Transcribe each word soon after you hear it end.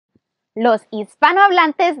Los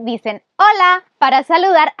hispanohablantes dicen hola para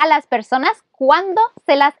saludar a las personas cuando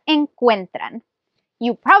se las encuentran.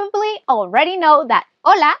 You probably already know that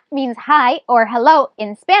hola means hi or hello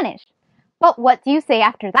in Spanish. But what do you say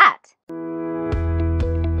after that?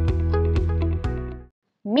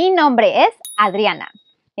 Mi nombre es Adriana,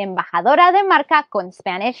 embajadora de marca con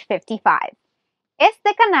Spanish55.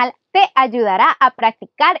 Este canal te ayudará a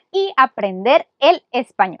practicar y aprender el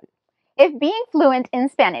español. If being fluent in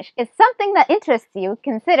Spanish is something that interests you,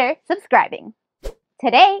 consider subscribing.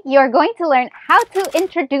 Today, you are going to learn how to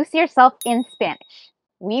introduce yourself in Spanish.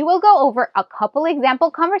 We will go over a couple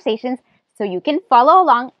example conversations so you can follow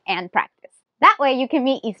along and practice. That way you can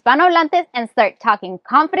meet hispanohablantes and start talking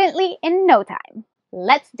confidently in no time.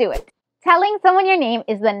 Let's do it. Telling someone your name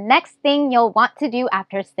is the next thing you'll want to do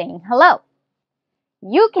after saying hello.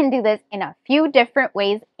 You can do this in a few different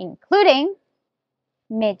ways, including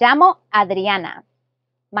Me llamo Adriana.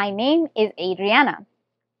 My name is Adriana.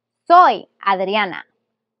 Soy Adriana.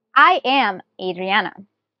 I am Adriana.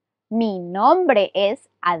 Mi nombre es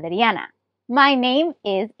Adriana. My name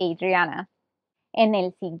is Adriana. En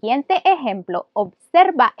el siguiente ejemplo,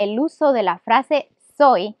 observa el uso de la frase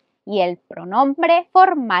soy y el pronombre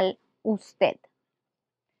formal usted.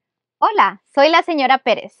 Hola, soy la señora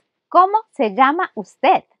Pérez. ¿Cómo se llama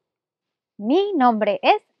usted? Mi nombre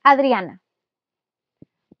es Adriana.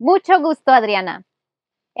 Mucho gusto, Adriana.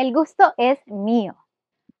 El gusto es mío.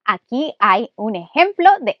 Aquí hay un ejemplo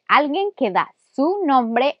de alguien que da su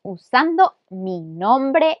nombre usando mi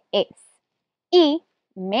nombre es y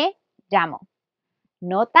me llamo.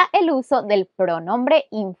 Nota el uso del pronombre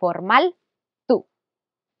informal tú.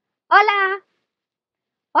 Hola.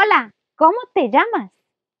 Hola, ¿cómo te llamas?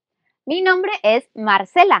 Mi nombre es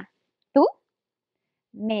Marcela. ¿Tú?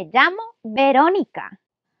 Me llamo Verónica.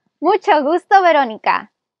 Mucho gusto,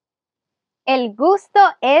 Verónica. El gusto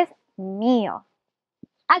es mío.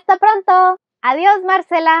 Hasta pronto. Adiós,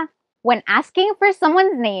 Marcela. When asking for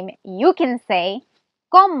someone's name, you can say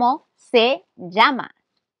 ¿Cómo se llama?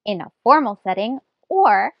 In a formal setting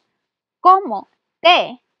or ¿Cómo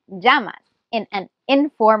te llamas? In an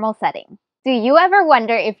informal setting. Do you ever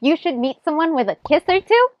wonder if you should meet someone with a kiss or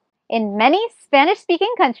two? In many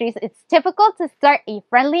Spanish-speaking countries, it's typical to start a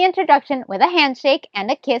friendly introduction with a handshake and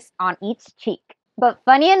a kiss on each cheek. But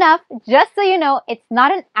funny enough, just so you know, it's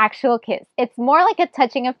not an actual kiss. It's more like a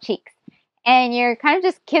touching of cheeks. And you're kind of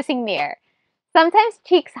just kissing the air. Sometimes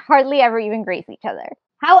cheeks hardly ever even graze each other.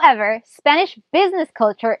 However, Spanish business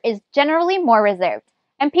culture is generally more reserved,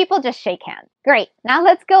 and people just shake hands. Great, now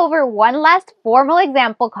let's go over one last formal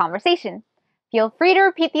example conversation. Feel free to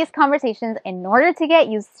repeat these conversations in order to get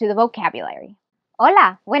used to the vocabulary.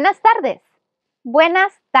 Hola, buenas tardes.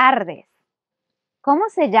 Buenas tardes. ¿Cómo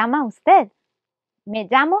se llama usted? Me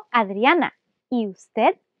llamo Adriana. ¿Y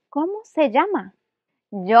usted cómo se llama?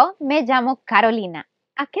 Yo me llamo Carolina.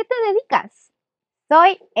 ¿A qué te dedicas?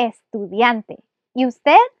 Soy estudiante. ¿Y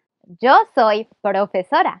usted? Yo soy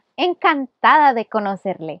profesora. Encantada de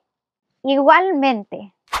conocerle.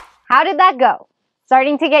 Igualmente. How did that go?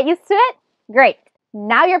 Starting to get used to it? Great.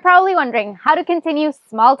 Now you're probably wondering how to continue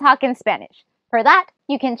small talk in Spanish. For that,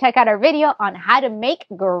 you can check out our video on how to make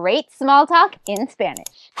great small talk in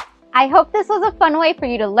Spanish. I hope this was a fun way for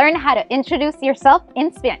you to learn how to introduce yourself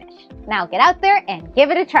in Spanish. Now get out there and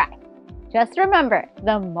give it a try. Just remember,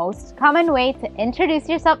 the most common way to introduce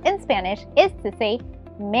yourself in Spanish is to say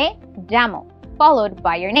me llamo, followed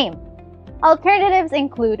by your name. Alternatives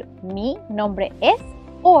include mi nombre es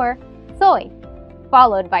or soy,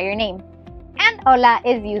 followed by your name. And hola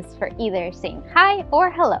is used for either saying hi or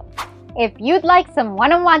hello. If you'd like some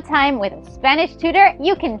one-on-one time with a Spanish tutor,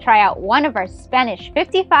 you can try out one of our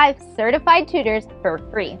Spanish55 certified tutors for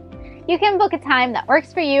free. You can book a time that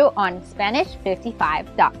works for you on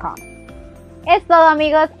Spanish55.com. Es todo,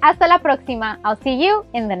 amigos. Hasta la próxima. I'll see you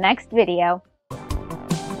in the next video.